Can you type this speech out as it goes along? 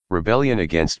Rebellion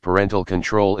against parental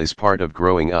control is part of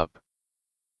growing up.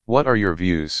 What are your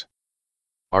views?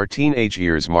 Our teenage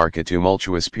years mark a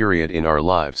tumultuous period in our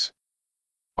lives.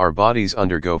 Our bodies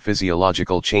undergo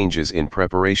physiological changes in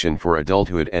preparation for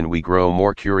adulthood, and we grow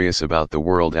more curious about the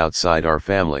world outside our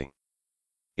family.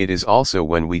 It is also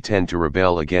when we tend to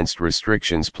rebel against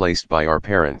restrictions placed by our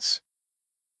parents.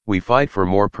 We fight for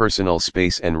more personal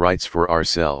space and rights for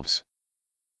ourselves.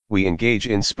 We engage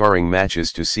in sparring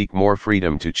matches to seek more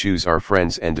freedom to choose our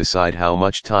friends and decide how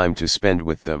much time to spend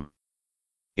with them.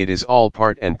 It is all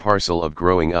part and parcel of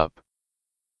growing up.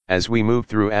 As we move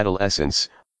through adolescence,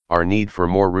 our need for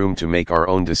more room to make our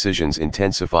own decisions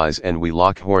intensifies, and we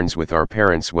lock horns with our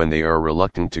parents when they are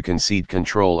reluctant to concede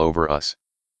control over us.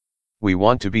 We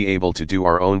want to be able to do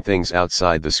our own things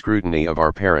outside the scrutiny of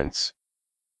our parents.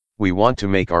 We want to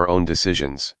make our own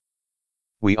decisions.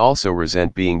 We also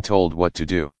resent being told what to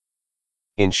do.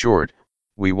 In short,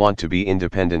 we want to be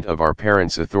independent of our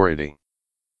parents' authority.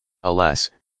 Alas,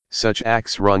 such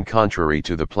acts run contrary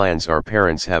to the plans our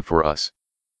parents have for us.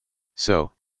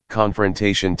 So,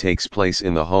 confrontation takes place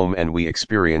in the home and we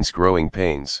experience growing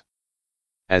pains.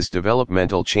 As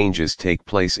developmental changes take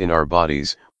place in our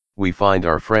bodies, we find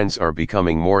our friends are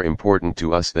becoming more important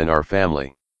to us than our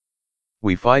family.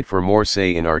 We fight for more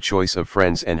say in our choice of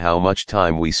friends and how much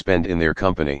time we spend in their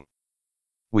company.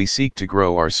 We seek to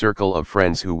grow our circle of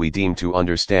friends who we deem to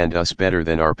understand us better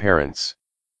than our parents.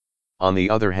 On the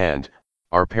other hand,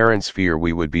 our parents fear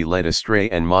we would be led astray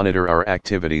and monitor our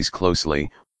activities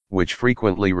closely, which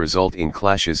frequently result in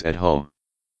clashes at home.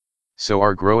 So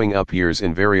our growing up years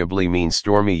invariably mean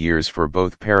stormy years for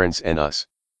both parents and us.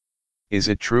 Is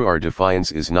it true our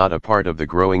defiance is not a part of the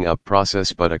growing up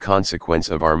process but a consequence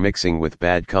of our mixing with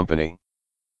bad company?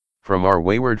 From our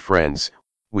wayward friends,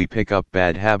 we pick up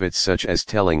bad habits such as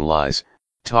telling lies,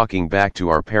 talking back to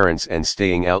our parents, and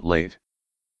staying out late.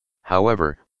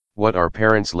 However, what our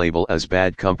parents label as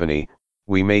bad company,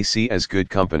 we may see as good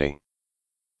company.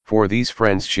 For these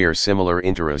friends share similar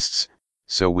interests,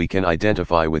 so we can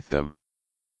identify with them.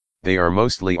 They are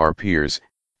mostly our peers,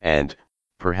 and,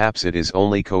 perhaps it is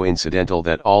only coincidental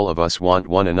that all of us want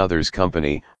one another's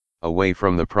company, away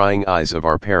from the prying eyes of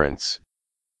our parents.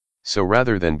 So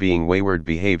rather than being wayward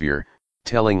behavior,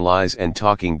 telling lies and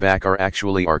talking back are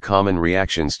actually our common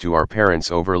reactions to our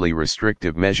parents' overly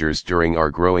restrictive measures during our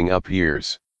growing up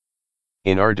years.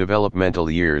 In our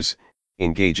developmental years,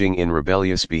 engaging in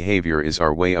rebellious behavior is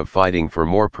our way of fighting for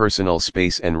more personal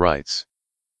space and rights.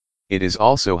 It is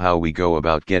also how we go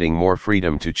about getting more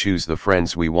freedom to choose the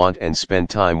friends we want and spend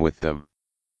time with them.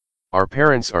 Our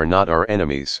parents are not our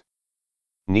enemies.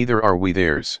 Neither are we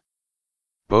theirs.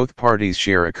 Both parties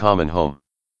share a common home.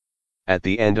 At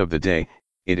the end of the day,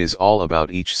 it is all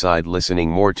about each side listening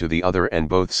more to the other and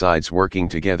both sides working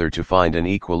together to find an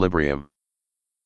equilibrium.